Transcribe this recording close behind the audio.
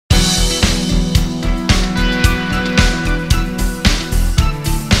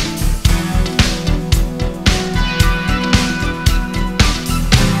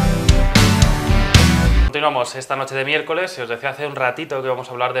Seguimos esta noche de miércoles y os decía hace un ratito que vamos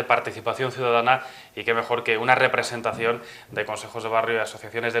a hablar de participación ciudadana y qué mejor que una representación de consejos de barrio y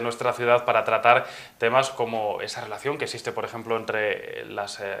asociaciones de nuestra ciudad para tratar temas como esa relación que existe, por ejemplo, entre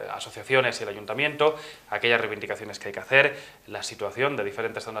las asociaciones y el ayuntamiento, aquellas reivindicaciones que hay que hacer, la situación de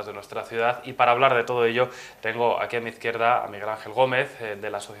diferentes zonas de nuestra ciudad. Y para hablar de todo ello tengo aquí a mi izquierda a Miguel Ángel Gómez, de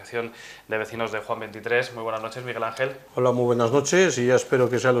la Asociación de Vecinos de Juan XXIII. Muy buenas noches, Miguel Ángel. Hola, muy buenas noches y ya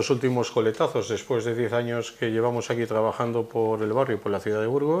espero que sean los últimos coletazos después de 10 años que llevamos aquí trabajando por el barrio, por la ciudad de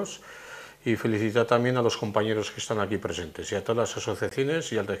Burgos, y felicitar también a los compañeros que están aquí presentes y a todas las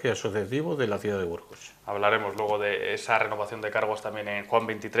asociaciones y al tejido asociativo de la ciudad de Burgos. Hablaremos luego de esa renovación de cargos también en Juan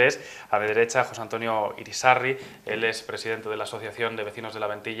XXIII. A mi derecha, José Antonio Irisarri, él es presidente de la Asociación de Vecinos de la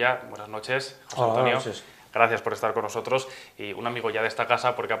Ventilla. Buenas noches, José Antonio. Buenas noches. Gracias por estar con nosotros, y un amigo ya de esta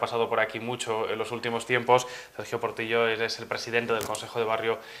casa porque ha pasado por aquí mucho en los últimos tiempos, Sergio Portillo, es el presidente del Consejo de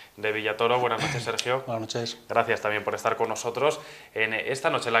Barrio de Villatoro. Buenas noches, Sergio. Buenas noches. Gracias también por estar con nosotros. En esta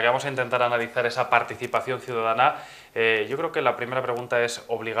noche en la que vamos a intentar analizar esa participación ciudadana, yo creo que la primera pregunta es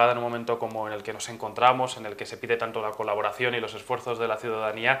obligada en un momento como en el que nos encontramos, en el que se pide tanto la colaboración y los esfuerzos de la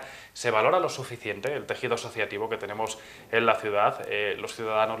ciudadanía. ¿Se valora lo suficiente el tejido asociativo que tenemos en la ciudad? ¿Los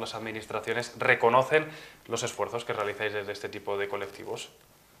ciudadanos, las administraciones reconocen los esfuerzos que realizáis desde este tipo de colectivos?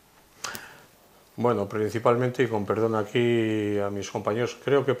 Bueno, principalmente, y con perdón aquí a mis compañeros,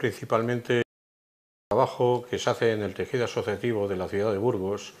 creo que principalmente el trabajo que se hace en el tejido asociativo de la ciudad de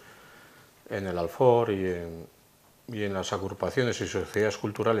Burgos, en el Alfor y en las agrupaciones y sociedades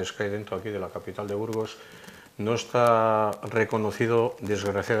culturales que hay dentro aquí de la capital de Burgos, no está reconocido,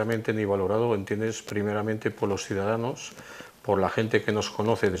 desgraciadamente, ni valorado, entiendes, primeramente por los ciudadanos, por la gente que nos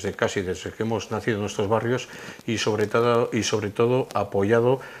conoce desde que hemos nacido en nuestros barrios, y sobre todo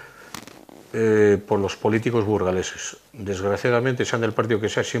apoyado por los políticos burgaleses. Desgraciadamente, sean del partido que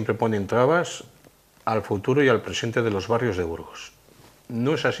sea, siempre ponen trabas al futuro y al presente de los barrios de Burgos.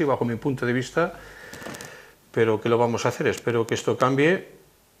 No es así bajo mi punto de vista, pero ¿qué lo vamos a hacer? Espero que esto cambie.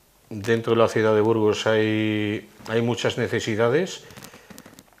 Dentro de la ciudad de Burgos hay muchas necesidades.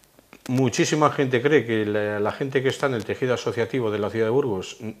 Muchísima gente cree que la gente que está en el tejido asociativo de la ciudad de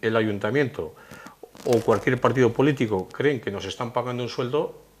Burgos, el ayuntamiento o cualquier partido político, creen que nos están pagando un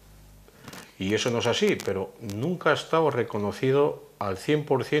sueldo, y eso no es así, pero nunca ha estado reconocido al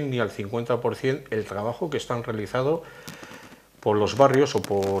 100% ni al 50% el trabajo que están realizando por los barrios o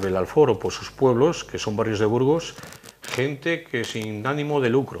por el Alfor o por sus pueblos, que son barrios de Burgos, gente que sin ánimo de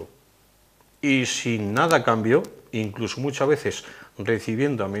lucro y sin nada a cambio, incluso muchas veces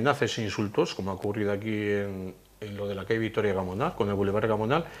recibiendo amenazas e insultos, como ha ocurrido aquí en lo de la calle Victoria Gamonal, con el Boulevard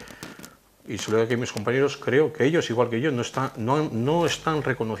Gamonal, y se lo digo aquí a mis compañeros, creo que ellos, igual que yo, no están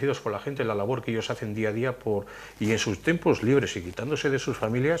reconocidos por la gente la labor que ellos hacen día a día y en sus tiempos libres y quitándose de sus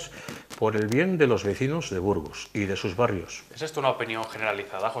familias por el bien de los vecinos de Burgos y de sus barrios. ¿Es esto una opinión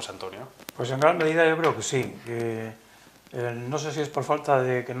generalizada, José Antonio? Pues en gran medida yo creo que sí. No sé si es por falta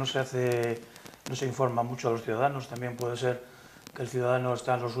de que no se informa mucho a los ciudadanos. También puede ser que el ciudadano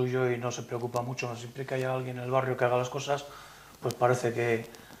está en lo suyo y no se preocupa mucho. Siempre que haya alguien en el barrio que haga las cosas, pues parece que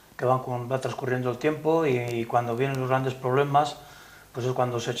va transcurriendo el tiempo, y cuando vienen los grandes problemas, pues es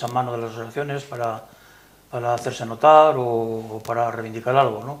cuando se echa mano de las asociaciones para hacerse notar o para reivindicar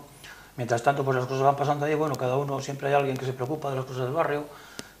algo, ¿no? Mientras tanto, pues las cosas van pasando ahí. Bueno, cada uno, siempre hay alguien que se preocupa de las cosas del barrio,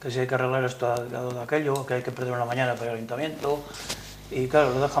 que si hay que arreglar esto de aquello, que hay que perder una mañana para el ayuntamiento, y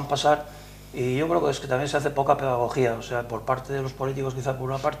claro, lo dejan pasar. Y yo creo que es que también se hace poca pedagogía, o sea, por parte de los políticos quizá por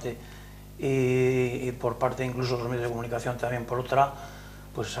una parte, y por parte incluso de los medios de comunicación también por otra,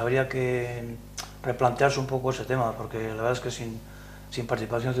 pues habría que replantearse un poco ese tema, porque la verdad es que sin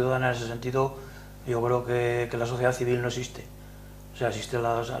participación ciudadana en ese sentido, yo creo que la sociedad civil no existe. O sea, existen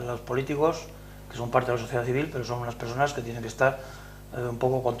los políticos, que son parte de la sociedad civil, pero son unas personas que tienen que estar un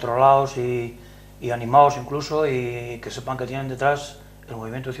poco controlados y animados incluso, y que sepan que tienen detrás el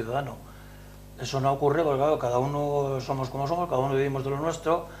movimiento ciudadano. Eso no ocurre porque, claro, cada uno somos como somos, cada uno vivimos de lo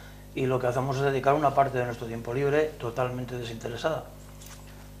nuestro, y lo que hacemos es dedicar una parte de nuestro tiempo libre totalmente desinteresada.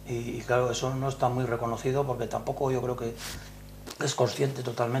 Y claro, eso no está muy reconocido, porque tampoco yo creo que es consciente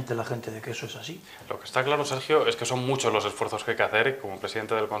totalmente la gente de que eso es así. Lo que está claro, Sergio, es que son muchos los esfuerzos que hay que hacer. Como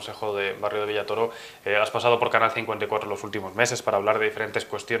presidente del Consejo de Barrio de Villatoro, has pasado por Canal 54 los últimos meses para hablar de diferentes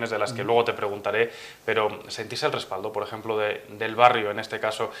cuestiones de las que luego te preguntaré, pero ¿sentís el respaldo, por ejemplo, del barrio, en este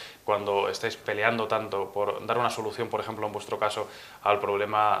caso, cuando estáis peleando tanto por dar una solución, por ejemplo, en vuestro caso, al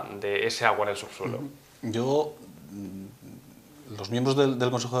problema de ese agua en el subsuelo? Los miembros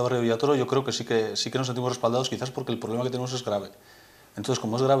del Consejo de Barrio de Villatoro, yo creo que sí que nos sentimos respaldados, quizás porque el problema que tenemos es grave. Entonces,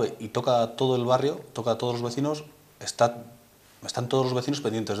 como es grave y toca a todo el barrio, toca a todos los vecinos, están todos los vecinos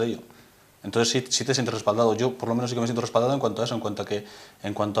pendientes de ello. Entonces sí te sientes respaldado. Yo por lo menos sí que me siento respaldado en cuanto a eso,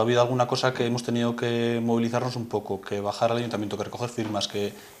 en cuanto ha habido alguna cosa que hemos tenido que movilizarnos un poco, que bajar al ayuntamiento, que recoger firmas,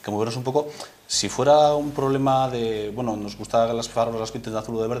 que movernos un poco. Si fuera un problema de, bueno, nos gustan las farolas, las pintas de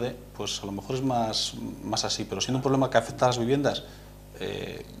azul o de verde, pues a lo mejor es más así, pero siendo un problema que afecta a las viviendas,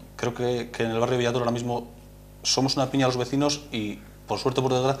 creo que en el barrio de Villatoro ahora mismo somos una piña a los vecinos y por suerte o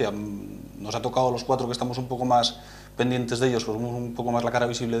por desgracia nos ha tocado a los 4 que estamos un poco más pendientes de ellos, somos un poco más la cara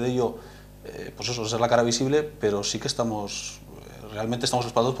visible de ello. Pues eso, ser la cara visible, pero sí que realmente estamos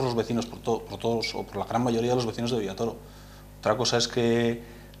respaldados por los vecinos, por todos, o por la gran mayoría de los vecinos de Villatoro. Otra cosa es que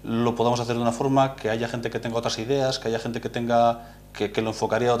lo podamos hacer de una forma, que haya gente que tenga otras ideas, que haya gente que lo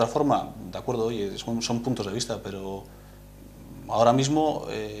enfocaría de otra forma, de acuerdo, oye, son puntos de vista, pero ahora mismo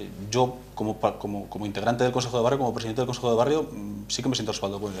yo como integrante del Consejo de Barrio, como presidente del Consejo de Barrio, sí que me siento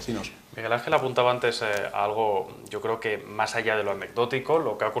respaldado por mis vecinos. Miguel Ángel apuntaba antes a algo, yo creo que más allá de lo anecdótico,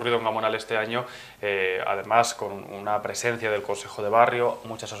 lo que ha ocurrido en Gamonal este año, además con una presencia del Consejo de Barrio,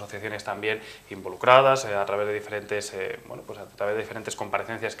 muchas asociaciones también involucradas a través de diferentes, a través de diferentes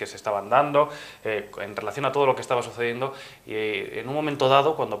comparecencias que se estaban dando en relación a todo lo que estaba sucediendo, y en un momento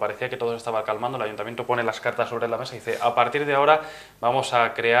dado, cuando parecía que todo se estaba calmando, el ayuntamiento pone las cartas sobre la mesa y dice: a partir de ahora vamos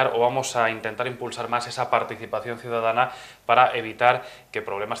a crear o vamos a intentar impulsar más esa participación ciudadana para evitar que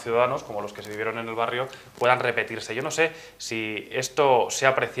problemas ciudadanos como los que se vivieron en el barrio puedan repetirse. Yo no sé si esto se ha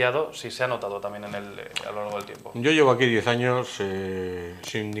apreciado, si se ha notado también a lo largo del tiempo. Yo llevo aquí 10 años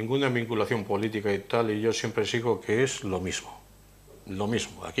sin ninguna vinculación política y tal, y yo siempre sigo que es lo mismo. Lo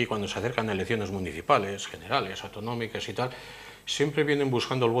mismo. Aquí cuando se acercan elecciones municipales, generales, autonómicas y tal, siempre vienen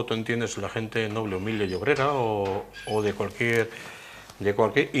buscando el voto, ¿entiendes?, la gente noble, humilde y obrera o de cualquier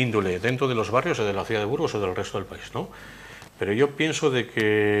índole dentro de los barrios o de la ciudad de Burgos o del resto del país, ¿no? Pero yo pienso de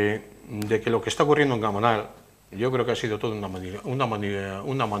que lo que está ocurriendo en Gamonal, yo creo que ha sido toda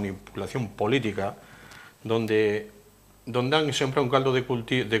una manipulación política donde han sembrado un caldo de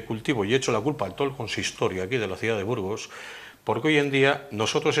cultivo y hecho la culpa a todo el consistorio aquí de la ciudad de Burgos, porque hoy en día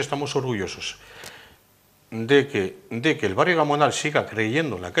nosotros estamos orgullosos de que el barrio Gamonal siga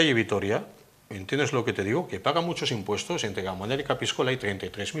creyendo en la calle Vitoria. ¿Entiendes lo que te digo? Que paga muchos impuestos. Entre Gamonal y Capiscola hay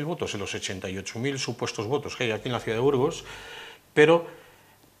 33.000 votos en los 88.000 supuestos votos que hay aquí en la ciudad de Burgos, pero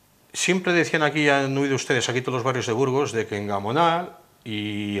siempre decían aquí, han oído ustedes aquí todos los barrios de Burgos, de que en Gamonal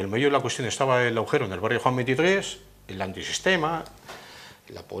y el medio de la cuestión estaba el agujero en el barrio Juan XXIII, el antisistema,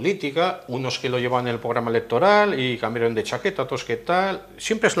 la política, unos que lo llevan en el programa electoral y cambiaron de chaqueta, otros que tal.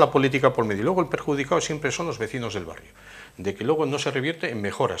 Siempre es la política por medio, y luego el perjudicado siempre son los vecinos del barrio, de que luego no se revierte en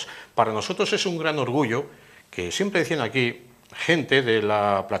mejoras. Para nosotros es un gran orgullo que siempre decían aquí gente de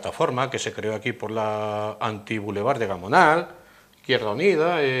la plataforma que se creó aquí por la anti-Boulevard de Gamonal, Izquierda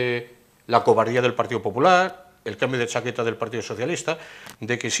Unida, la cobardía del Partido Popular, el cambio de chaqueta del Partido Socialista,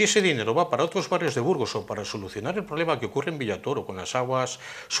 de que si ese dinero va para otros barrios de Burgos o para solucionar el problema que ocurre en Villatoro con las aguas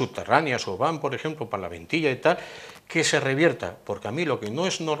subterráneas o van, por ejemplo, para la Ventilla y tal, que se revierta, porque a mí lo que no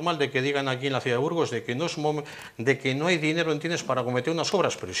es normal de que digan aquí en la ciudad de Burgos de que no hay dinero, ¿entiendes?, para cometer unas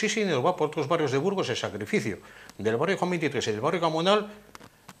obras, pero si ese dinero va por otros barrios de Burgos, el sacrificio del barrio Juan XXIII y del barrio Gamonal,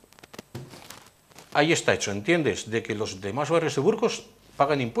 ahí está hecho, ¿entiendes?, de que los demás barrios de Burgos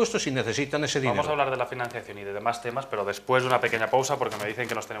pagan impuestos y necesitan ese dinero. Vamos a hablar de la financiación y de demás temas, pero después de una pequeña pausa, porque me dicen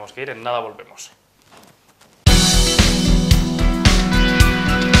que nos tenemos que ir. En nada volvemos.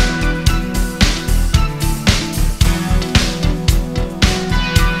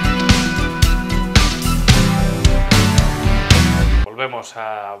 Volvemos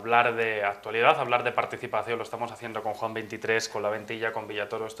a hablar de actualidad, a hablar de participación. Lo estamos haciendo con Juan XXIII, con la Ventilla, con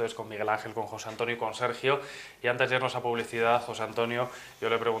Villatoro, esto es con Miguel Ángel, con José Antonio y con Sergio. Y antes de irnos a publicidad, José Antonio, yo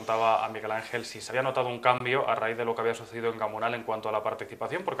le preguntaba a Miguel Ángel si se había notado un cambio a raíz de lo que había sucedido en Gamonal en cuanto a la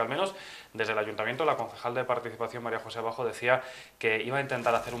participación, porque al menos desde el ayuntamiento la concejal de participación, María José Abajo, decía que iba a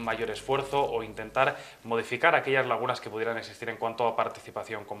intentar hacer un mayor esfuerzo o intentar modificar aquellas lagunas que pudieran existir en cuanto a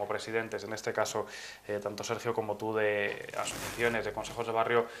participación. Como presidentes, en este caso, tanto Sergio como tú, de asociaciones, de consejos de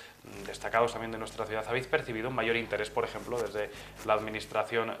barrio destacados también de nuestra ciudad, ¿habéis percibido un mayor interés, por ejemplo, desde la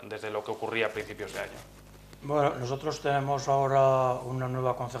administración, desde lo que ocurría a principios de año? Bueno, nosotros tenemos ahora una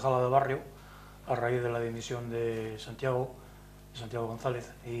nueva concejala de barrio a raíz de la dimisión de Santiago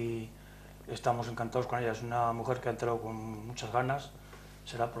González, y estamos encantados con ella. Es una mujer que ha entrado con muchas ganas,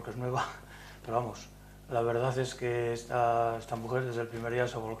 será porque es nueva, pero vamos, la verdad es que esta mujer desde el primer día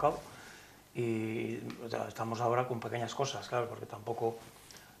se ha volcado. Y estamos ahora con pequeñas cosas, claro, porque tampoco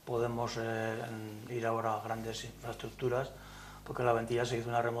podemos ir ahora a grandes infraestructuras, porque en la Ventilla se hizo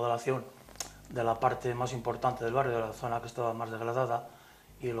una remodelación de la parte más importante del barrio, de la zona que estaba más degradada,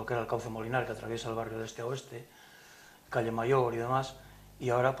 y lo que era el cauce Molinar, que atraviesa el barrio de este a oeste, calle Mayor y demás, y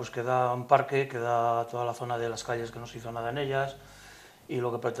ahora pues queda un parque, queda toda la zona de las calles que no se hizo nada en ellas, y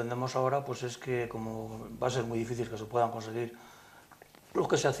lo que pretendemos ahora pues es que, como va a ser muy difícil que se puedan conseguir lo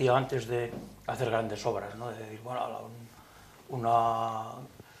que se hacía antes de hacer grandes obras, ¿no? De decir, bueno,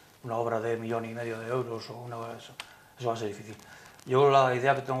 una obra de 1,5 millones de euros, o eso va a ser difícil. Yo la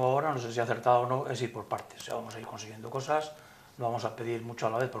idea que tengo ahora, no sé si he acertado o no, es ir por partes. O sea, vamos a ir consiguiendo cosas, no vamos a pedir mucho a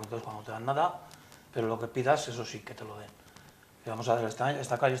la vez, porque entonces cuando te dan nada, pero lo que pidas, eso sí, que te lo den. Si vamos a hacer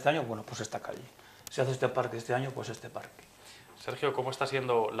esta calle este año, bueno, pues esta calle. Si hace este parque este año, pues este parque. Sergio, ¿cómo está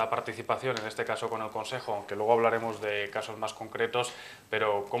siendo la participación, en este caso con el Consejo? Aunque luego hablaremos de casos más concretos,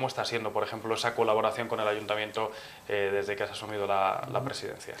 pero ¿cómo está siendo, por ejemplo, esa colaboración con el Ayuntamiento desde que has asumido la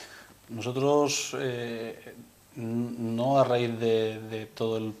presidencia? Nosotros, no a raíz de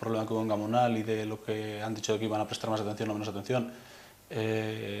todo el problema que hubo en Gamonal y de lo que han dicho de que iban a prestar más atención o menos atención,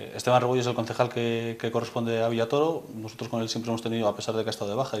 Esteban Rebollo es el concejal que corresponde a Villatoro. Nosotros con él siempre hemos tenido, a pesar de que ha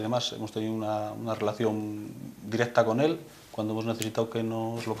estado de baja y demás, hemos tenido una relación directa con él. Cuando hemos necesitado que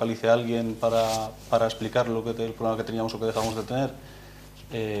nos localice alguien para explicar el problema que teníamos o que dejábamos de tener,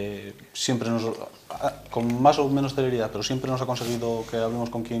 siempre con más o menos celeridad, pero siempre nos ha conseguido que hablemos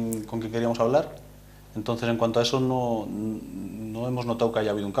con quien queríamos hablar. Entonces, en cuanto a eso, no hemos notado que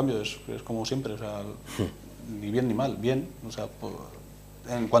haya habido un cambio, es como siempre, o sea, ni bien ni mal, bien, o sea,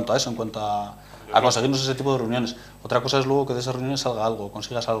 en cuanto a eso, en cuanto a conseguirnos ese tipo de reuniones. Otra cosa es luego que de esas reuniones salga algo,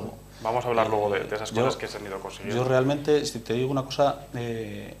 consigas algo. Vamos a hablar luego de esas cosas que se han ido consiguiendo. Yo realmente, si te digo una cosa,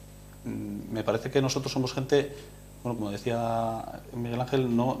 me parece que nosotros somos gente, bueno, como decía Miguel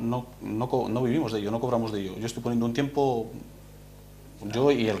Ángel, no vivimos de ello, no cobramos de ello. Yo estoy poniendo un tiempo,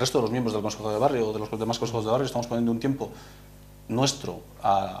 yo y el resto de los miembros del Consejo de Barrio o de los demás consejos de barrio, estamos poniendo un tiempo nuestro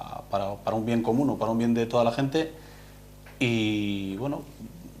para un bien común o para un bien de toda la gente, y bueno,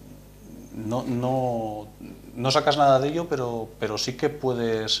 no sacas nada de ello, pero sí que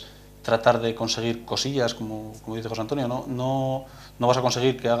puedes tratar de conseguir cosillas, como dice José Antonio. No vas a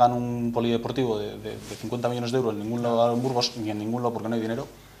conseguir que hagan un polideportivo de 50 millones de euros en ningún lugar en Burgos, ni en ningún lado porque no hay dinero,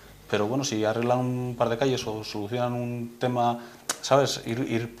 pero bueno, si arreglan un par de calles o solucionan un tema, ¿sabes?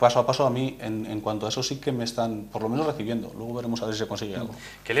 Ir paso a paso. A mí, en cuanto a eso, sí que me están, por lo menos, recibiendo. Luego veremos a ver si se consigue algo.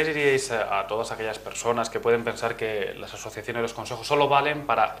 ¿Qué les diríais a todas aquellas personas que pueden pensar que las asociaciones y los consejos solo valen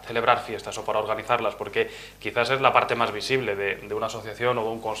para celebrar fiestas o para organizarlas? Porque quizás es la parte más visible de una asociación o de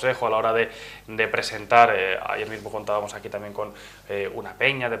un consejo a la hora de presentar, ayer mismo contábamos aquí también con una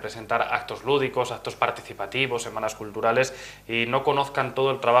peña, de presentar actos lúdicos, actos participativos, semanas culturales, y no conozcan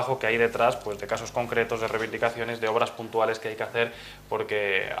todo el trabajo que hay detrás, pues, de casos concretos, de reivindicaciones, de obras puntuales que hay que hacer,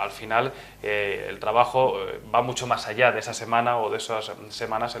 porque al final el trabajo va mucho más allá de esa semana o de esas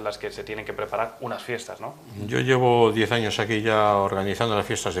semanas en las que se tienen que preparar unas fiestas, ¿no? Yo llevo 10 años aquí ya organizando las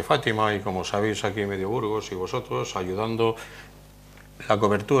fiestas de Fátima, y como sabéis, aquí en medio Burgos y vosotros ayudando la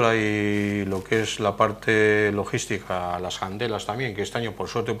cobertura y lo que es la parte logística, las candelas también, que este año por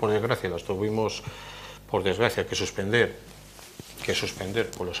suerte o por desgracia las tuvimos, por desgracia, que suspender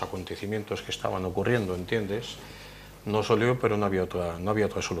por los acontecimientos que estaban ocurriendo, ¿entiendes? No salió, pero no había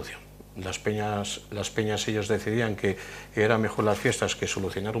otra solución. Las peñas ellos decidían que era mejor las fiestas que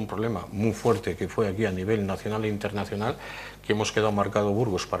solucionar un problema muy fuerte que fue aquí a nivel nacional e internacional, que hemos quedado marcado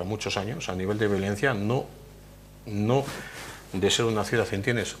Burgos para muchos años a nivel de violencia, no de ser una ciudad,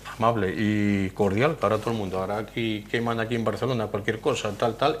 ¿entiendes?, amable y cordial para todo el mundo. Ahora aquí queman aquí en Barcelona cualquier cosa,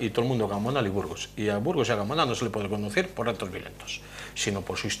 tal, y todo el mundo Gamonal y Burgos. Y a Burgos y a Gamonal no se le puede conocer por actos violentos, sino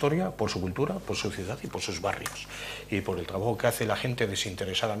por su historia, por su cultura, por su ciudad y por sus barrios. Y por el trabajo que hace la gente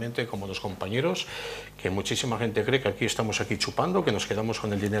desinteresadamente, como los compañeros, que muchísima gente cree que aquí estamos aquí chupando, que nos quedamos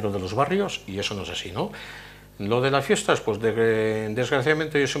con el dinero de los barrios, y eso no es así, ¿no? Lo de las fiestas, pues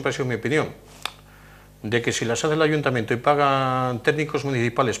desgraciadamente yo siempre ha sido mi opinión, de que si las hace el ayuntamiento y pagan técnicos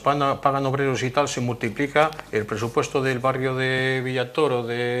municipales, pagan obreros y tal, se multiplica el presupuesto del barrio de Villatoro,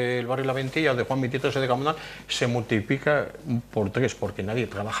 del barrio La Ventilla, de Juan XXIII de Gamonal, se multiplica por 3, porque nadie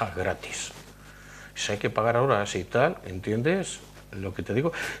trabaja gratis. Si hay que pagar horas y tal, ¿entiendes lo que te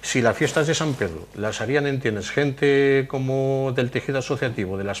digo? Si las fiestas de San Pedro las harían, ¿entiendes?, gente como del tejido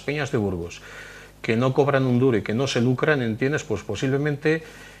asociativo, de las peñas de Burgos, que no cobran un duro y que no se lucran, ¿entiendes?, pues posiblemente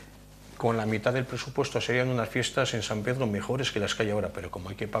con la mitad del presupuesto serían unas fiestas en San Pedro mejores que las que hay ahora, pero como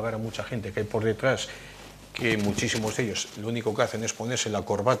hay que pagar a mucha gente que hay por detrás, que muchísimos de ellos lo único que hacen es ponerse la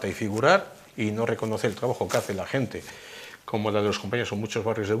corbata y figurar y no reconocer el trabajo que hace la gente, como la de los compañeros en muchos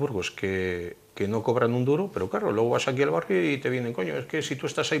barrios de Burgos, que no cobran un duro, pero claro, luego vas aquí al barrio y te vienen, coño, es que si tú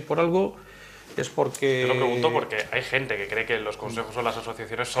estás ahí por algo, es porque... Te lo pregunto porque hay gente que cree que los consejos o las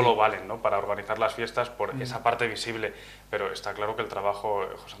asociaciones solo valen, ¿no?, para organizar las fiestas por esa parte visible, pero está claro que el trabajo,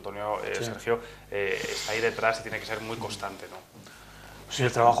 José Antonio, Sergio, está ahí detrás y tiene que ser muy constante, ¿no? Sí,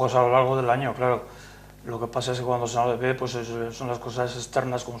 el trabajo es a lo largo del año, claro. Lo que pasa es que cuando se ve, pues son las cosas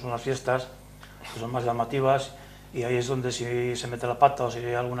externas, como son las fiestas, que son más llamativas, y ahí es donde si se mete la pata o si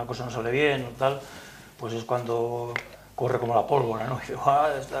alguna cosa no sale bien o tal, pues es cuando corre como la pólvora, ¿no? Y dice,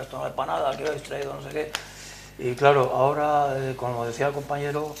 esto no es para nada, que habéis traído, no sé qué. Y claro, ahora, como decía el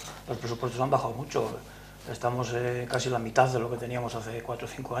compañero, los presupuestos han bajado mucho. Estamos casi la mitad de lo que teníamos hace 4 o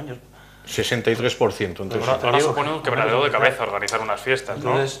 5 años. 63%. Entonces, Ahora supone un quebradero de cabeza organizar unas fiestas,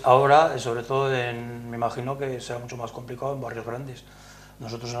 ¿no? Entonces, ahora, sobre todo, me imagino que será mucho más complicado en barrios grandes.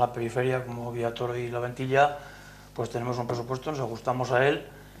 Nosotros en la periferia, como Villatoro y La Ventilla, pues tenemos un presupuesto, nos ajustamos a él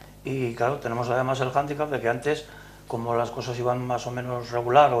y, claro, tenemos además el hándicap de que antes, como las cosas iban más o menos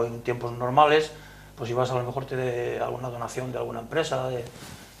regular o en tiempos normales, pues ibas a lo mejor de alguna donación de alguna empresa,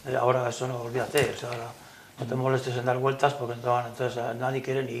 ahora eso no, olvídate, o sea, no te molestes en dar vueltas porque entonces nadie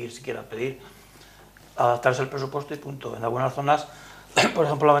quiere ni ir siquiera a pedir. Adaptarse al presupuesto y punto. En algunas zonas, por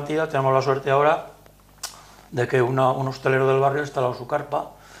ejemplo La Ventilla, tenemos la suerte ahora de que un hostelero del barrio ha instalado su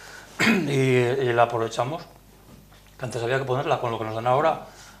carpa y la aprovechamos, que antes había que ponerla, con lo que nos dan ahora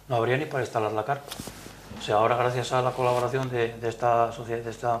no habría ni para instalar la carpa. O sea, ahora gracias a la colaboración de esta sociedad, de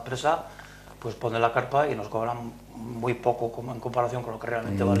esta empresa, pues pone la carpa y nos cobran muy poco en comparación con lo que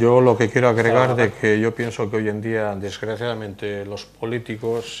realmente vale. Yo lo que quiero agregar de que yo pienso que hoy en día, desgraciadamente, los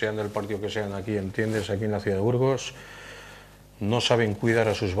políticos, sean del partido que sean aquí, entiendes, aquí en la ciudad de Burgos, no saben cuidar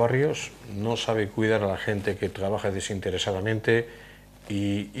a sus barrios, no saben cuidar a la gente que trabaja desinteresadamente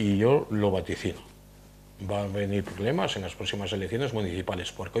y yo lo vaticino. Va a venir problemas en las próximas elecciones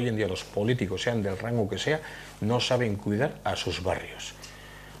municipales, porque hoy en día los políticos, sean del rango que sea, no saben cuidar a sus barrios.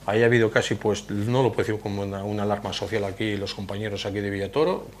 Ahí ha habido casi, pues, no lo puedo decir como una alarma social aquí, los compañeros aquí de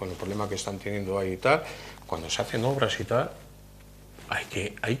Villatoro, con el problema que están teniendo ahí y tal. Cuando se hacen obras y tal,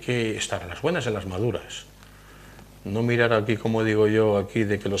 hay que estar en las buenas y en las maduras. No mirar aquí, como digo yo, aquí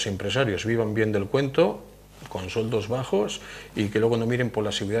de que los empresarios vivan bien del cuento, con sueldos bajos, y que luego no miren por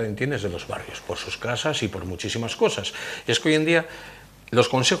la seguridad, entiendes, de los barrios, por sus casas y por muchísimas cosas. Es que hoy en día los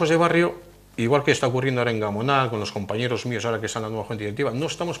consejos de barrio, igual que está ocurriendo ahora en Gamonal, con los compañeros míos ahora que están en la nueva junta directiva, no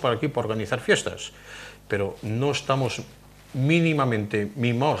estamos para aquí para organizar fiestas, pero no estamos mínimamente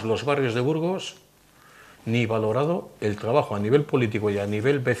mimados los barrios de Burgos, ni valorado el trabajo a nivel político y a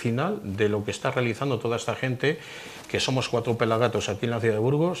nivel vecinal de lo que está realizando toda esta gente, que somos 4 pelagatos aquí en la ciudad de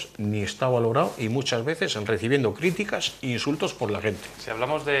Burgos, ni está valorado y muchas veces recibiendo críticas e insultos por la gente. Si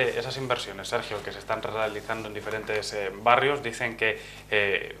hablamos de esas inversiones, Sergio, que se están realizando en diferentes barrios, dicen que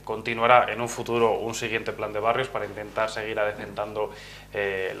continuará en un futuro un siguiente plan de barrios para intentar seguir adecentando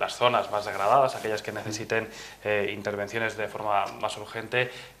las zonas más degradadas, aquellas que necesiten intervenciones de forma más urgente.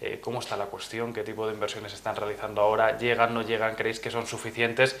 ¿Cómo está la cuestión? ¿Qué tipo de inversiones se están realizando ahora? ¿Llegan, no llegan? ¿Creéis que son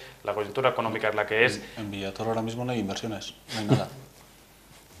suficientes? La coyuntura económica es la que es. En Villatoro ahora mismo no hay inversiones, no hay nada.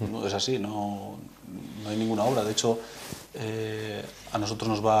 No, es así, no hay ninguna obra. De hecho, a nosotros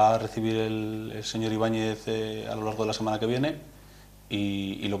nos va a recibir el señor Ibáñez a lo largo de la semana que viene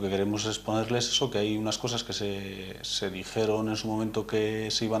y lo que queremos es ponerles eso, que hay unas cosas que se dijeron en su momento que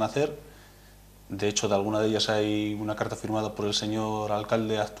se iban a hacer. De hecho, de alguna de ellas hay una carta firmada por el señor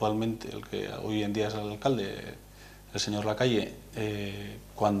alcalde actualmente, el que hoy en día es el alcalde, el señor Lacalle,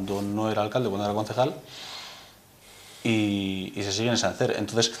 cuando no era alcalde, cuando era concejal, y se siguen sin hacer.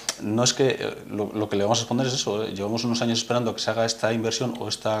 Entonces, no es que lo que le vamos a exponer es eso, llevamos unos años esperando a que se haga esta inversión o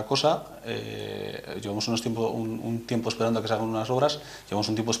esta cosa, llevamos un tiempo esperando a que se hagan unas obras, llevamos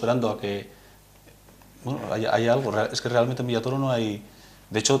un tiempo esperando a que bueno, haya algo. Es que realmente en Villatoro no hay.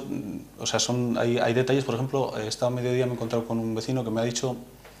 De hecho, o sea, hay detalles. Por ejemplo, esta mediodía me he encontrado con un vecino que me ha dicho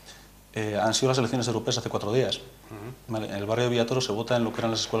han sido las elecciones europeas hace 4 días. Vale, en el barrio de Villatoro se vota en lo que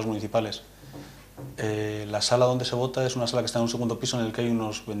eran las escuelas municipales. La sala donde se vota es una sala que está en un segundo piso en el que hay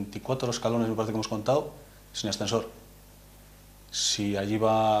unos 24 escalones, me parece que hemos contado, sin ascensor. Si allí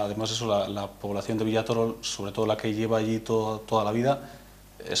va, además eso, la población de Villatoro, sobre todo la que lleva allí toda la vida,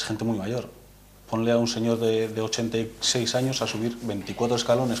 es gente muy mayor. Ponle a un señor de 86 años a subir 24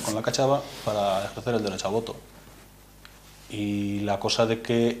 escalones con la cachava para ejercer el derecho a voto. Y la cosa de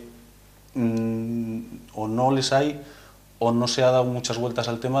que o no les hay o no se ha dado muchas vueltas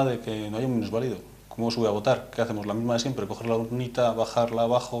al tema de que no hay un minusválido. ¿Cómo sube a votar? ¿Qué hacemos? La misma de siempre, coger la urnita, bajarla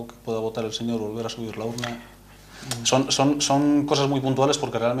abajo, que pueda votar el señor, volver a subir la urna. Son cosas muy puntuales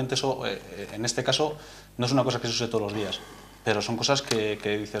porque realmente eso, en este caso, no es una cosa que se use todos los días. Pero son cosas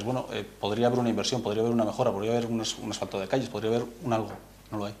que dices, bueno, podría haber una inversión, podría haber una mejora, podría haber un asfalto de calles, podría haber un algo.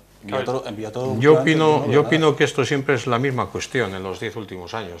 No lo hay. En Villatoro, yo opino que esto siempre es la misma cuestión en los 10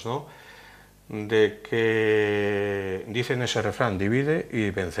 últimos años, ¿no? De que dicen ese refrán, divide y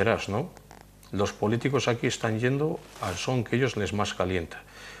vencerás, ¿no? los políticos aquí están yendo al son que ellos les más calienta.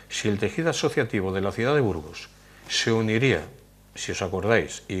 Si el tejido asociativo de la ciudad de Burgos se uniría, si os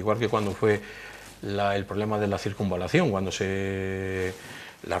acordáis, igual que cuando fue el problema de la circunvalación, cuando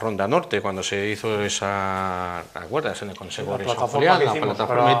la Ronda Norte, cuando se hizo esa, ¿te acuerdas? En el Consejo de la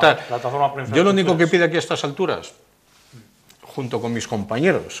plataforma y tal. Yo lo único que pido aquí a estas alturas, junto con mis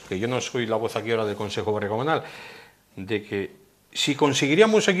compañeros, que yo no soy la voz aquí ahora del Consejo Barrio, de que si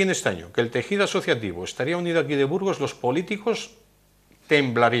conseguiríamos aquí en este año que el tejido asociativo estaría unido aquí de Burgos, los políticos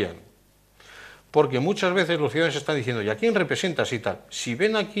temblarían. Porque muchas veces los ciudadanos están diciendo, ¿y a quién representas y tal? Si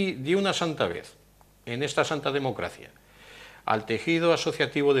ven aquí de una santa vez, en esta santa democracia, al tejido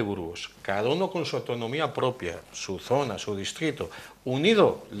asociativo de Burgos, cada uno con su autonomía propia, su zona, su distrito,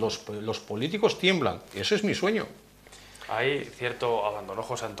 unido, los políticos tiemblan. Ese es mi sueño. Hay cierto abandono,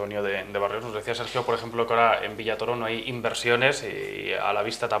 José Antonio, de Barrio. Nos decía Sergio, por ejemplo, que ahora en Villatoro no hay inversiones y a la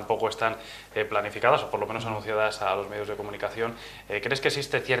vista tampoco están planificadas, o por lo menos anunciadas a los medios de comunicación. ¿Crees que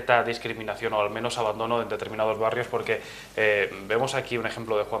existe cierta discriminación o al menos abandono en determinados barrios? Porque vemos aquí un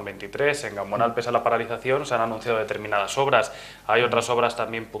ejemplo de Juan XXIII, en Gambonal, pese a la paralización, se han anunciado determinadas obras. Hay otras obras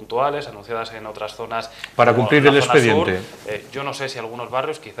también puntuales, anunciadas en otras zonas. Para cumplir el expediente. Yo no sé si algunos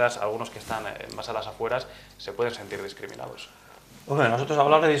barrios, quizás algunos que están más a las afueras, se pueden sentir discriminados. Bueno, nosotros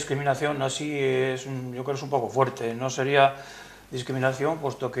hablar de discriminación así yo creo que es un poco fuerte. No sería discriminación,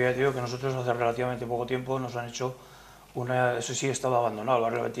 puesto que digo que nosotros hace relativamente poco tiempo nos han hecho eso sí estaba abandonado, el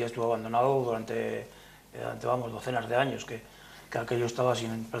barrio de Ventilla estuvo abandonado durante vamos, docenas de años, que aquello estaba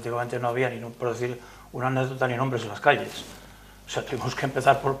prácticamente no había, por decir una anécdota, ni nombres en las calles. O sea, tuvimos que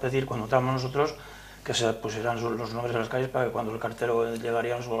empezar por pedir, cuando entramos nosotros, que se pusieran los nombres en las calles para que cuando el cartero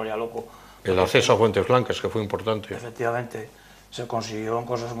llegaría nos volvería loco. El acceso a Fuentes Blancas, que fue importante. Efectivamente, se consiguieron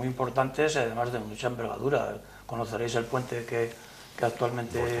cosas muy importantes, además de mucha envergadura. Conoceréis el puente que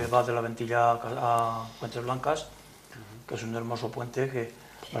actualmente va de la Ventilla a Fuentes Blancas, que es un hermoso puente que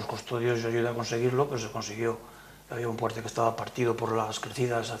nos costó Dios y ayuda a conseguirlo, pero se consiguió. Había un puente que estaba partido por las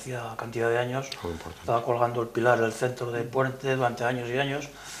crecidas hacía cantidad de años, estaba colgando el pilar del centro del puente durante años y años,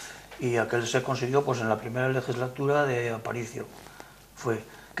 y aquel se consiguió pues en la primera legislatura de Aparicio.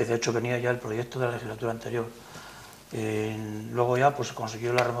 Que de hecho venía ya el proyecto de la legislatura anterior. Luego ya pues se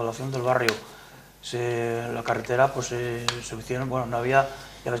consiguió la remodelación del barrio. La carretera pues se hicieron, bueno, no había,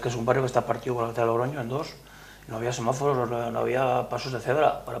 ya ves que es un barrio que está partido por la carretera de Logroño en dos, no había semáforos, no había pasos de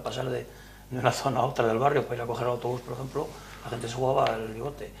cebra para pasar de una zona a otra del barrio, para ir a coger el autobús, por ejemplo, la gente se jugaba al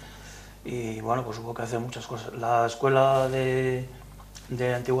bigote. Y bueno, pues hubo que hacer muchas cosas. La escuela de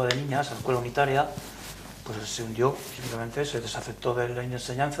antigua de niñas, la escuela unitaria, pues se hundió, simplemente se desafectó de la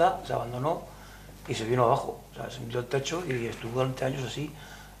enseñanza, se abandonó y se vino abajo. O sea, se hundió el techo y estuvo durante años así.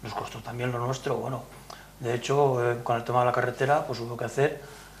 Nos costó también lo nuestro. Bueno, de hecho, con el tema de la carretera, pues hubo que hacer,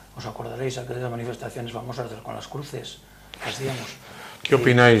 os acordaréis, aquellas manifestaciones famosas con las cruces que hacíamos. ¿Qué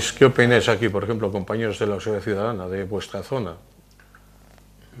opináis aquí, por ejemplo, compañeros de la Sociedad Ciudadana, de vuestra zona?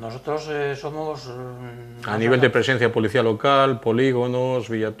 Nosotros somos... a nivel de presencia policía local, polígonos,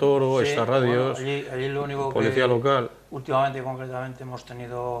 Villatoro, sí, estas radios, bueno, allí lo único policía local. Últimamente y concretamente hemos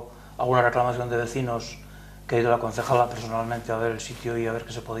tenido alguna reclamación de vecinos que ha ido la concejala personalmente a ver el sitio y a ver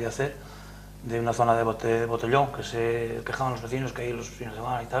qué se podía hacer, de una zona de botellón, que se quejaban los vecinos que hay los fines de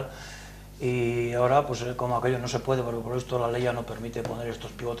semana y tal. Y ahora, pues como aquello no se puede, porque por esto la ley ya no permite poner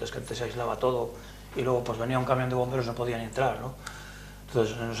estos pivotes que antes se aislaba todo, y luego pues venía un camión de bomberos y no podían entrar, ¿no?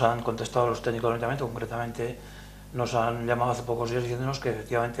 Entonces nos han contestado los técnicos del ayuntamiento, concretamente nos han llamado hace pocos días diciéndonos que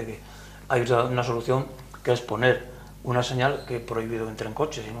efectivamente que hay una solución, que es poner una señal que prohibido que entren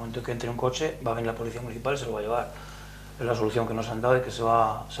coches, y en el momento que entre un coche va a venir la policía municipal y se lo va a llevar. Es la solución que nos han dado y que se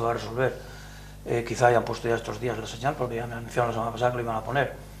va a resolver. Quizá hayan puesto ya estos días la señal, porque ya me anunciaron la semana pasada que lo iban a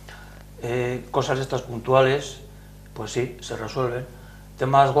poner. Cosas estas puntuales, pues sí, se resuelven.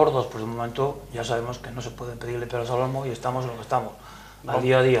 Temas gordos, pues de momento ya sabemos que no se pueden pedirle peras al olmo y estamos en lo que estamos. Al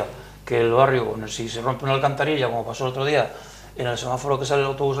día a día, que el barrio, si se rompe una alcantarilla, como pasó el otro día, en el semáforo que sale el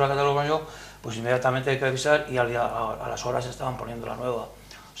autobús de la calle de Logroño, pues inmediatamente hay que avisar y a las horas se estaban poniendo la nueva.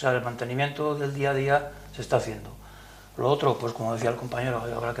 O sea, el mantenimiento del día a día se está haciendo. Lo otro, pues como decía el compañero,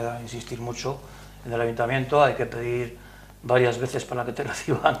 habrá que insistir mucho en el ayuntamiento, hay que pedir varias veces para que te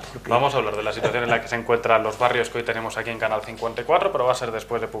reciban. Vamos a hablar de la situación en la que se encuentran los barrios que hoy tenemos aquí en Canal 54, pero va a ser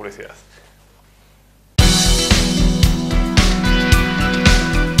después de publicidad.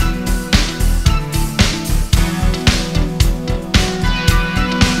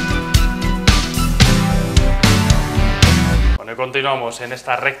 Continuamos en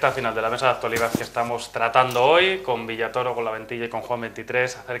esta recta final de la mesa de actualidad que estamos tratando hoy con Villatoro, con la Ventilla y con Juan XXIII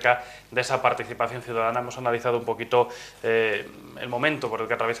acerca de esa participación ciudadana. Hemos analizado un poquito el momento por el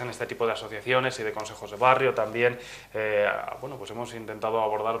que atraviesan este tipo de asociaciones y de consejos de barrio. También bueno, pues hemos intentado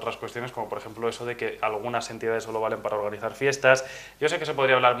abordar otras cuestiones, como por ejemplo eso de que algunas entidades solo valen para organizar fiestas. Yo sé que se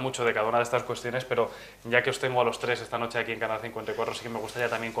podría hablar mucho de cada una de estas cuestiones, pero ya que os tengo a los tres esta noche aquí en Canal 54, sí que me gustaría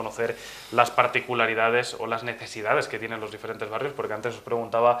también conocer las particularidades o las necesidades que tienen los diferentes barrios, porque antes os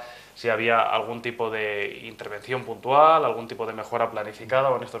preguntaba si había algún tipo de intervención puntual, algún tipo de mejora planificada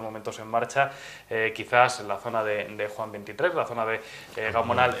o en estos momentos en marcha. Quizás en la zona de Juan XXIII, la zona de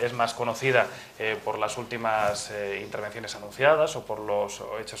Gamonal, es más conocida por las últimas intervenciones anunciadas o por los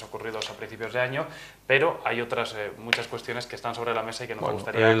hechos ocurridos a principios de año, pero hay otras muchas cuestiones que están sobre la mesa y que no me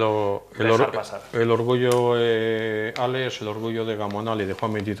gustaría dejar pasar. El orgullo, Ale, es el orgullo de Gamonal y de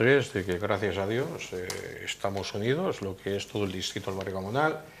Juan XXIII, de que gracias a Dios estamos unidos, lo que es todo el distrito del barrio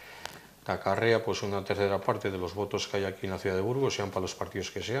Gamonal. Acarrea pues una tercera parte de los votos que hay aquí en la ciudad de Burgos, sean para los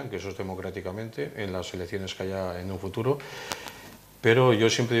partidos que sean, que eso es democráticamente, en las elecciones que haya en un futuro. Pero yo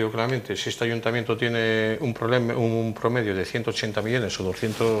siempre digo claramente, si este ayuntamiento tiene un promedio de 180 millones o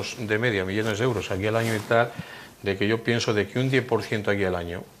 200 de media millones de euros aquí al año y tal, de que yo pienso de que un 10% aquí al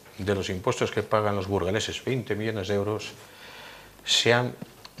año de los impuestos que pagan los burgaleses, 20 millones de euros, sean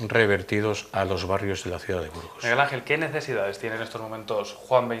revertidos a los barrios de la ciudad de Burgos. Miguel Ángel, ¿qué necesidades tiene en estos momentos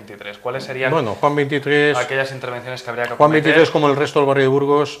Juan XXIII? ¿Cuáles serían Juan XXIII, aquellas intervenciones que habría que Juan acometer? XXIII, como el resto del barrio de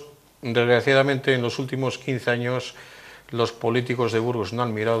Burgos, desgraciadamente en los últimos 15 años los políticos de Burgos no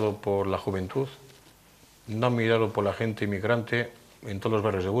han mirado por la juventud, no han mirado por la gente inmigrante en todos los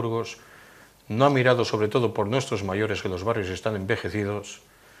barrios de Burgos, no han mirado sobre todo por nuestros mayores, que los barrios están envejecidos,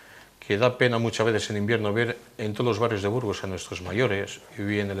 que da pena muchas veces en invierno ver en todos los barrios de Burgos a nuestros mayores, y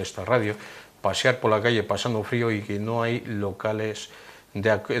vi en esta radio, pasear por la calle pasando frío y que no hay locales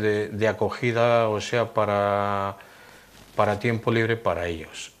de acogida, o sea, para tiempo libre para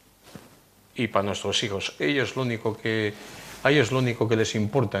ellos y para nuestros hijos. A ellos lo único que les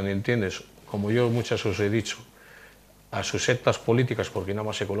importa, ¿entiendes? Como yo muchas os he dicho, a sus sectas políticas, porque nada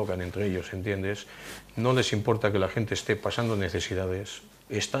más se colocan entre ellos, ¿entiendes? No les importa que la gente esté pasando necesidades,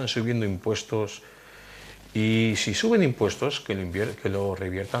 están subiendo impuestos, y si suben impuestos, que lo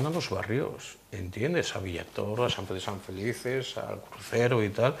reviertan a los barrios, ¿entiendes? A Villatoro, a San Pedro de San Felices, al Crucero y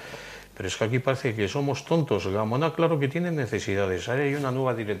tal. Pero es que aquí parece que somos tontos. Gamonal, claro que tiene necesidades. Hay una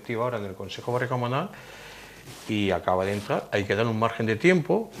nueva directiva ahora en el Consejo Barrio Gamonal y acaba de entrar. Hay que darle un margen de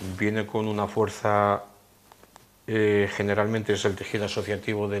tiempo. Viene con una fuerza, generalmente es el tejido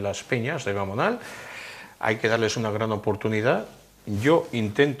asociativo de las peñas de Gamonal. Hay que darles una gran oportunidad.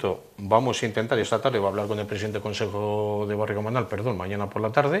 Vamos a intentar, esta tarde voy a hablar con el presidente del Consejo de Barrio Gamonal, mañana por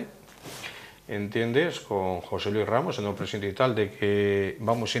la tarde, ¿entiendes? Con José Luis Ramos, el nuevo presidente y tal, de que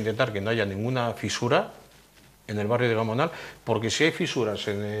vamos a intentar que no haya ninguna fisura en el barrio de Gamonal, porque si hay fisuras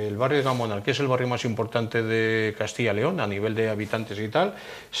en el barrio de Gamonal, que es el barrio más importante de Castilla y León a nivel de habitantes y tal,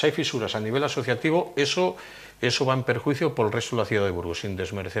 si hay fisuras a nivel asociativo, eso va en perjuicio por el resto de la ciudad de Burgos, sin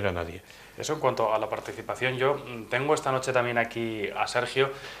desmerecer a nadie. Eso en cuanto a la participación. Yo tengo esta noche también aquí a Sergio.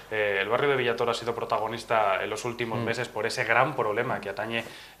 El barrio de Villatoro ha sido protagonista en los últimos meses por ese gran problema que atañe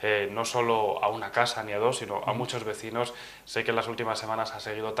no solo a una casa ni a dos, sino a muchos vecinos. Sé que en las últimas semanas ha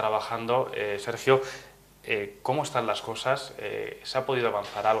seguido trabajando. Sergio, ¿cómo están las cosas? ¿Se ha podido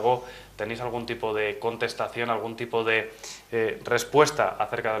avanzar algo? ¿Tenéis algún tipo de contestación, algún tipo de respuesta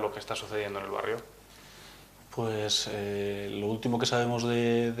acerca de lo que está sucediendo en el barrio? Pues lo último que sabemos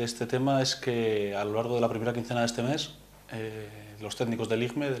de este tema es que a lo largo de la primera quincena de este mes los técnicos del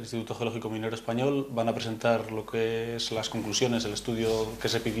IGME, del Instituto Geológico Minero Español, van a presentar lo que es las conclusiones del estudio que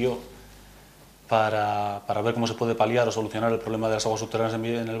se pidió para ver cómo se puede paliar o solucionar el problema de las aguas subterráneas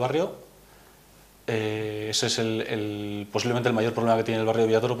en el barrio. Ese es posiblemente el mayor problema que tiene el barrio de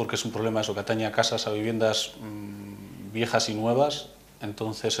Villatoro, porque es un problema que atañe a casas, a viviendas viejas y nuevas.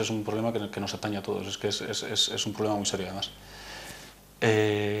 Entonces es un problema que nos atañe a todos, es un problema muy serio además.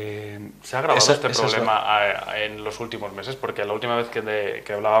 ¿Se ha agravado este problema en los últimos meses? Porque la última vez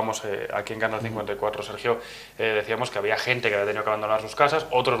que hablábamos aquí en Canal 54, Sergio, decíamos que había gente que había tenido que abandonar sus casas,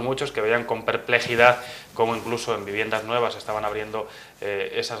 otros muchos que veían con perplejidad cómo incluso en viviendas nuevas estaban abriendo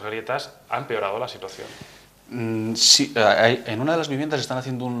esas grietas. ¿Ha empeorado la situación? Sí, en una de las viviendas están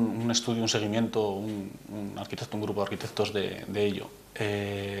haciendo un estudio, un seguimiento, un grupo de arquitectos de ello.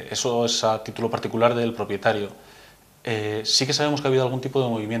 Eso es a título particular del propietario. Sí que sabemos que ha habido algún tipo de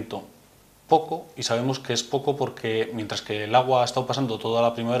movimiento, poco, y sabemos que es poco porque mientras que el agua ha estado pasando toda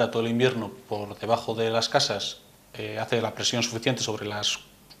la primavera, todo el invierno por debajo de las casas, hace la presión suficiente sobre las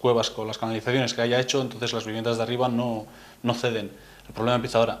cuevas con las canalizaciones que haya hecho, entonces las viviendas de arriba no ceden. El problema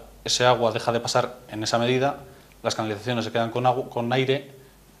empieza ahora, ese agua deja de pasar en esa medida, las canalizaciones se quedan con aire,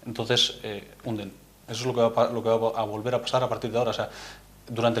 entonces hunden. Eso es lo que va a volver a pasar a partir de ahora. O sea,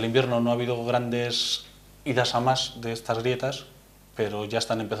 durante el invierno no ha habido grandes idas a más de estas grietas, pero ya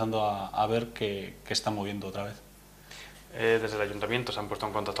están empezando a ver que están moviendo otra vez. Desde el ayuntamiento se han puesto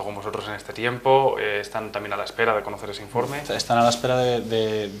en contacto con vosotros en este tiempo, están también a la espera de conocer ese informe. Están a la espera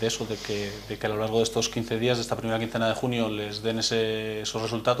de eso, de que a lo largo de estos 15 días, de esta primera quincena de junio, les den esos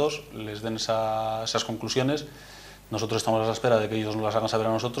resultados, les den esas conclusiones. Nosotros estamos a la espera de que ellos nos las hagan saber a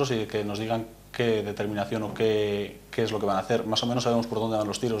nosotros y de que nos digan qué determinación o qué es lo que van a hacer. Más o menos sabemos por dónde van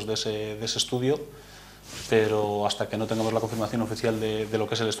los tiros de ese estudio, pero hasta que no tengamos la confirmación oficial de lo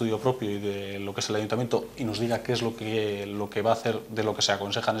que es el estudio propio y de lo que es el ayuntamiento y nos diga qué es lo que va a hacer de lo que se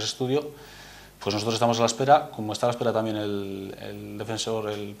aconseja en ese estudio, pues nosotros estamos a la espera, como está a la espera también el defensor,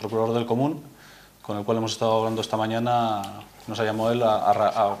 el procurador del común, con el cual hemos estado hablando esta mañana, nos ha llamado él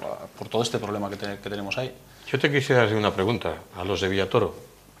por todo este problema que tenemos ahí. Yo te quisiera hacer una pregunta a los de Villatoro.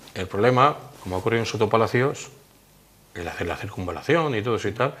 El problema, como ha ocurrido en Sotopalacios, el hacer la circunvalación y todo eso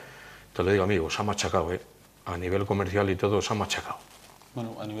y tal, te lo digo, amigos, se ha machacado, ¿eh? A nivel comercial y todo se ha machacado.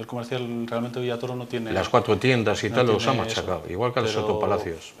 Bueno, a nivel comercial realmente Villatoro no tiene... Las 4 tiendas y tal los ha machacado, igual que al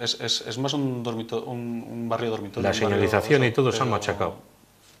Sotopalacios. Es más un barrio dormitorio. La señalización y todo se ha machacado.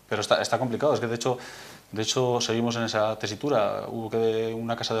 Pero está complicado, es que de hecho seguimos en esa tesitura. Hubo que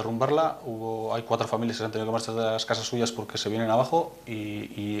una casa derrumbarla, hay 4 familias que se han tenido que marchar de las casas suyas porque se vienen abajo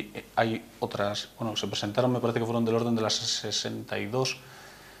y hay otras, bueno, se presentaron, me parece que fueron del orden de las 62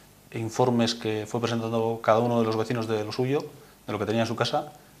 informes que fue presentando cada uno de los vecinos de lo suyo, de lo que tenía en su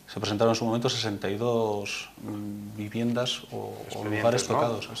casa. Se presentaron en su momento 62 viviendas o lugares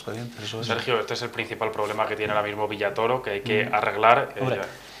tocados, ¿no? Expedientes, eso es. Sergio, este es el principal problema que tiene ahora mismo Villatoro, que hay que arreglar. Hombre,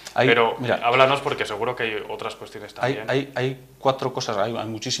 pero mira, háblanos porque seguro que hay otras cuestiones también. Hay 4 cosas, hay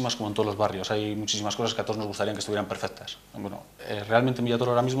muchísimas como en todos los barrios, hay muchísimas cosas que a todos nos gustaría que estuvieran perfectas. Bueno, realmente en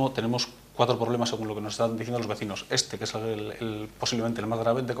Villatoro ahora mismo tenemos 4 problemas según lo que nos están diciendo los vecinos. Este, que es posiblemente el más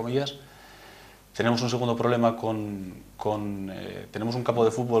grave, entre comillas. Tenemos un segundo problema tenemos un campo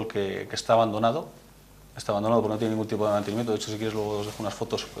de fútbol que está abandonado porque no tiene ningún tipo de mantenimiento. De hecho, si quieres luego os dejo unas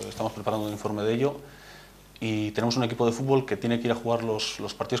fotos, estamos preparando un informe de ello. Y tenemos un equipo de fútbol que tiene que ir a jugar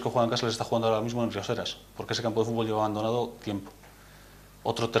los partidos que juegan en casa, les está jugando ahora mismo en Rioseras, porque ese campo de fútbol lleva abandonado tiempo.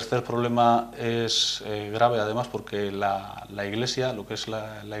 Otro tercer problema es grave, además, porque la iglesia, lo que es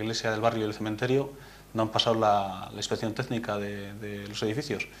la iglesia del barrio y el cementerio, no han pasado la inspección técnica de los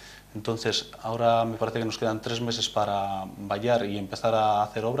edificios. Entonces, ahora me parece que nos quedan 3 meses para vallar y empezar a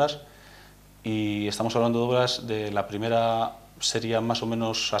hacer obras, y estamos hablando de obras de la primera sería más o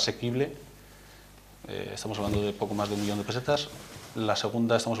menos asequible. Estamos hablando de poco más de 1 millón de pesetas. La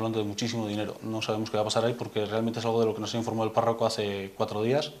segunda estamos hablando de muchísimo dinero. No sabemos qué va a pasar ahí porque realmente es algo de lo que nos ha informado el párroco hace 4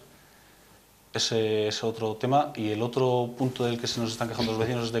 días. Ese es otro tema. Y el otro punto del que se nos están quejando los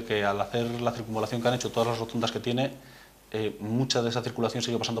vecinos es de que al hacer la circunvalación que han hecho, todas las rotondas que tiene, mucha de esa circulación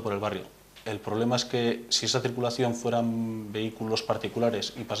sigue pasando por el barrio. El problema es que si esa circulación fueran vehículos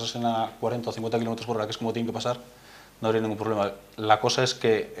particulares y pasasen a 40 o 50 km/h, que es como tienen que pasar, no habría ningún problema. La cosa es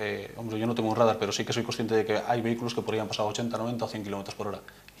que, hombre, yo no tengo un radar, pero sí que soy consciente de que hay vehículos que podrían pasar a 80, 90 o 100 km/h.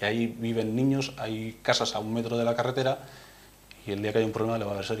 Y ahí viven niños, hay casas a 1 metro de la carretera, y el día que hay un problema le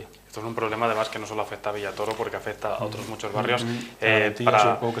va a haber serio. Esto es un problema además que no solo afecta a Villatoro, porque afecta a otros muchos barrios. La Ventilla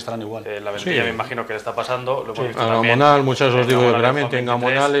supongo que estarán igual. La Ventilla, sí, me imagino que le está pasando. Lo hemos visto A también. Gamonal, muchas os digo Gamonal, realmente, en Juan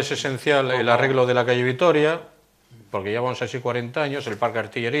Gamonal 23, es esencial el arreglo de la calle Vitoria, porque ya vamos así 40 años, el parque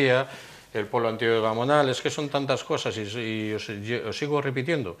artillería, el polo antiguo de Gamonal, es que son tantas cosas y os sigo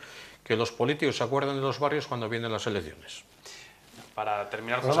repitiendo que los políticos se acuerdan de los barrios cuando vienen las elecciones. Para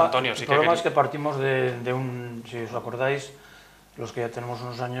terminar, José Antonio, sí el problema es que partimos de si os acordáis, los que ya tenemos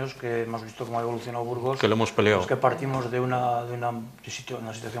unos años, que hemos visto cómo ha evolucionado Burgos, Que lo hemos peleado. Es que partimos de una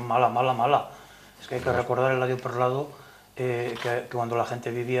situación mala. Es que hay que recordar el lado por lado, que cuando la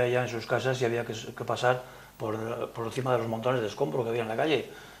gente vivía ya en sus casas y había que pasar por encima de los montones de escombro que había en la calle.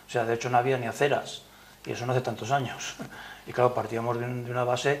 O sea, de hecho no había ni aceras, y eso no hace tantos años. Y claro, partíamos de una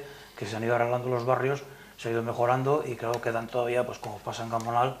base que se han ido arreglando los barrios, se ha ido mejorando, y claro, quedan todavía, pues como pasa en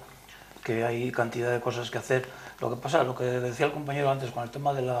Gamonal, que hay cantidad de cosas que hacer. Lo que pasa, lo que decía el compañero antes con el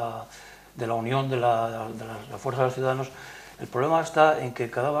tema de la unión de la fuerza de los ciudadanos, el problema está en que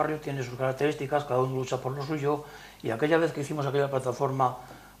cada barrio tiene sus características, cada uno lucha por lo suyo, y aquella vez que hicimos aquella plataforma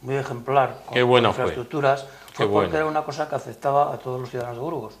muy ejemplar con infraestructuras, fue porque era una cosa que afectaba a todos los ciudadanos de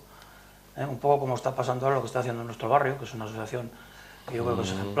Burgos. Un poco como está pasando ahora lo que está haciendo nuestro barrio, que es una asociación que yo creo que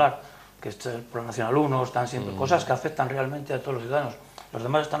es ejemplar. que es el Plan Nacional 1, están siempre cosas que afectan realmente a todos los ciudadanos. Los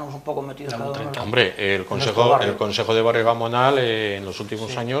demás estamos un poco metidos cada uno. Hombre, el Consejo de Barrio Gamonal en los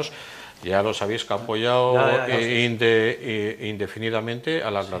últimos años, ya lo sabéis que ha apoyado indefinidamente a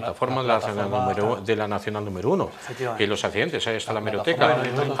la plataforma de la Nacional número 1, y los accidentes, ahí está la hemeroteca,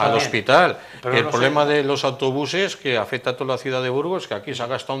 al hospital. El problema de los autobuses que afecta a toda la ciudad de Burgos, que aquí se ha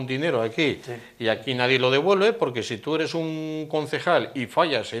gastado un dinero aquí y aquí nadie lo devuelve, porque si tú eres un concejal y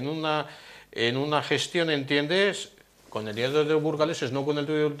fallas en una gestión, ¿entiendes?, con el dinero de burgaleses, no con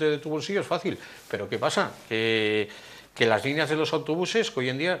el de tu bolsillo, es fácil. Pero ¿qué pasa? Que las líneas de los autobuses, que hoy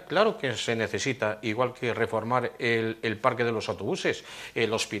en día, claro que se necesita, igual que reformar el parque de los autobuses,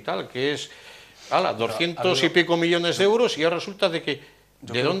 el hospital, que es 200 y pico millones de euros, y ahora resulta de que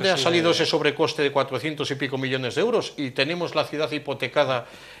 ¿de dónde ha salido ese sobrecoste de 400 y pico millones de euros? Y tenemos la ciudad hipotecada,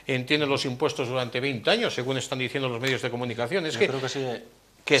 entiende, los impuestos durante 20 años, según están diciendo los medios de comunicación. Es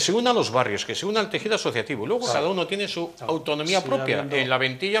que se unan los barrios, que se una al tejido asociativo. Luego cada uno tiene su autonomía propia, en la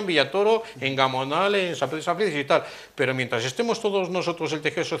Ventilla, en Villatoro, en Gamonal, en San Pedro y tal. Pero mientras estemos todos nosotros, el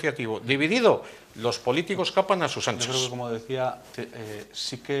tejido asociativo, dividido, los políticos escapan a sus anchas. Yo creo que, como decía,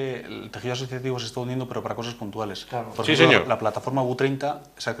 sí que el tejido asociativo se está uniendo, pero para cosas puntuales. Por ejemplo, señor. La plataforma U30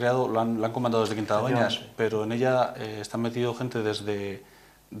 se ha creado, la han comandado desde Quintadabañas, pero en ella están metido gente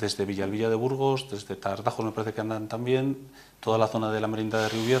desde Villalvilla de Burgos, desde Tardajos me parece que andan también, toda la zona de la Merinda de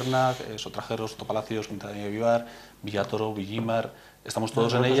Riubierna, Sotrajeros, Topalacios, Quintanilla de Vivar, Villatoro, Villimar, estamos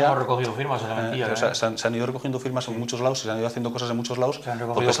todos en ella. Hemos recogido firmas en la Ventilla. Se han ido recogiendo firmas en muchos lados, se han ido haciendo cosas en muchos lados,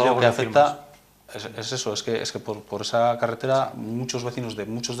 porque es algo que afecta. Es eso, es que por esa carretera muchos vecinos de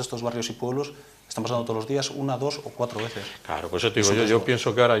muchos de estos barrios y pueblos están pasando todos los días 1, 2 o 4 veces. Claro, pues eso te digo, yo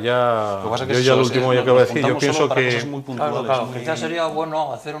pienso que ahora ya... Yo ya lo último ya que voy a decir, yo pienso que... Quizás sería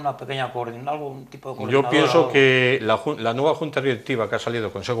bueno hacer una pequeña coordinación, algún tipo de coordinador. Yo pienso que la nueva junta directiva que ha salido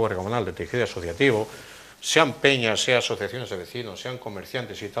del Consejo Regional de Tejido Asociativo, sean peñas, sean asociaciones de vecinos, sean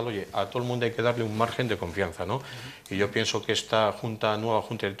comerciantes y tal, oye, a todo el mundo hay que darle un margen de confianza, ¿no? Y yo pienso que esta nueva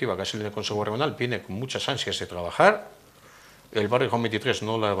junta directiva que ha salido del Consejo Regional viene con muchas ansias de trabajar. El barrio Juan XXIII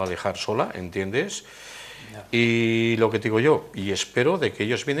no la va a dejar sola, ¿entiendes? Y lo que te digo yo, y espero de que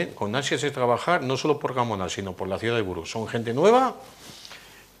ellos vienen con ansias de trabajar, no solo por Gamonal, sino por la ciudad de Burgos. Son gente nueva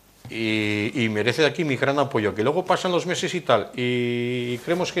y merece de aquí mi gran apoyo. Que luego pasan los meses y tal, y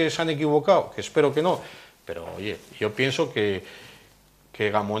creemos que se han equivocado, que espero que no. Pero oye, yo pienso que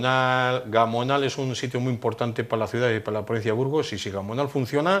Gamonal es un sitio muy importante para la ciudad y para la provincia de Burgos, y si Gamonal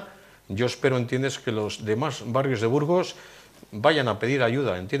funciona, yo espero, entiendes, que los demás barrios de Burgos vayan a pedir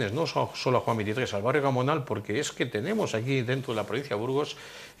ayuda, entiendes, no solo a Juan XXIII, al barrio Gamonal, porque es que tenemos aquí dentro de la provincia de Burgos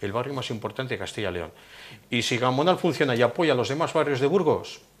el barrio más importante de Castilla y León. Y si Gamonal funciona y apoya a los demás barrios de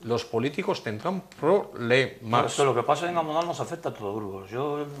Burgos, los políticos tendrán problemas. Lo que pasa en Gamonal nos afecta a todo Burgos.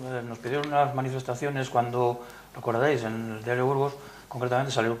 Nos pidieron unas manifestaciones cuando, recordáis, en el diario Burgos,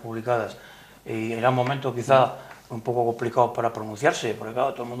 concretamente salieron publicadas. Y era un momento quizá un poco complicado para pronunciarse, porque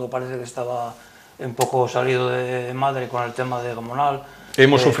claro, todo el mundo parece que estaba un poco salido de madre con el tema de Gamonal.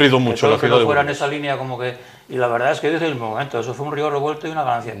 Hemos sufrido mucho la ciudad de Burgos. Fuera en esa línea como que... Y la verdad es que desde el momento, eso fue un río revuelto y una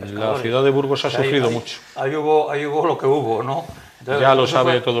ganancia de pescadores. La ciudad de Burgos ha sufrido mucho. Ahí hubo lo que hubo, ¿no? Entonces, ya lo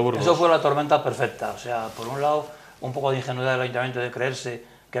sabe todo Burgos. Eso fue la tormenta perfecta. O sea, por un lado, un poco de ingenuidad del ayuntamiento de creerse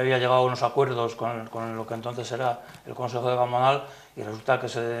que había llegado a unos acuerdos con lo que entonces era el Consejo de Gamonal, y resulta que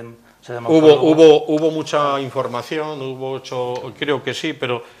se demostró... Hubo mucha información, creo que sí,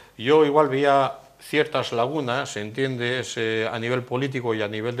 pero yo igual veía ciertas lagunas, ¿entiendes?, a nivel político y a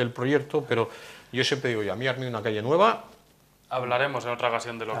nivel del proyecto, pero yo siempre digo, a mí armé una calle nueva. Hablaremos en otra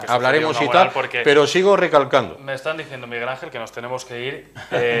ocasión de lo que hablaremos y tal, pero sigo recalcando. Me están diciendo, Miguel Ángel, que nos tenemos que ir.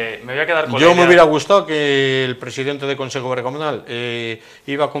 Me voy a quedar con Yo me hubiera gustado que el presidente del Consejo Regional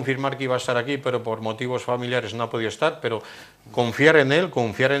iba a confirmar que iba a estar aquí, pero por motivos familiares no ha podido estar, pero confiar en él,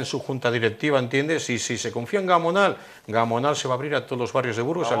 confiar en su junta directiva, ¿entiendes? Y si se confía en Gamonal, Gamonal se va a abrir a todos los barrios de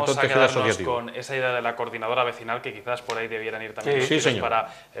Burgos, al todo tejido asociativo. Con esa idea de la coordinadora vecinal, que quizás por ahí debieran ir también señor.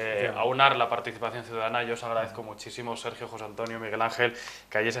 Para aunar la participación ciudadana. Yo os agradezco muchísimo, Sergio, José Antonio, Miguel Ángel,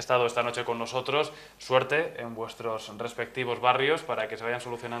 que hayáis estado esta noche con nosotros. Suerte en vuestros respectivos barrios para que se vayan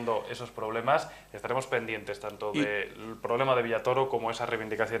solucionando esos problemas. Estaremos pendientes tanto del problema de Villatoro como esas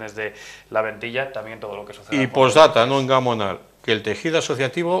reivindicaciones de la Ventilla, también todo lo que suceda. Y postdata, no en Gamonal, que el tejido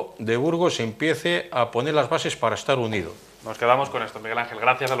asociativo de Burgos empiece a poner las bases para estar unido. Nos quedamos con esto, Miguel Ángel.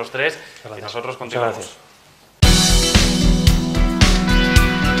 Gracias a los tres. Y nosotros continuamos.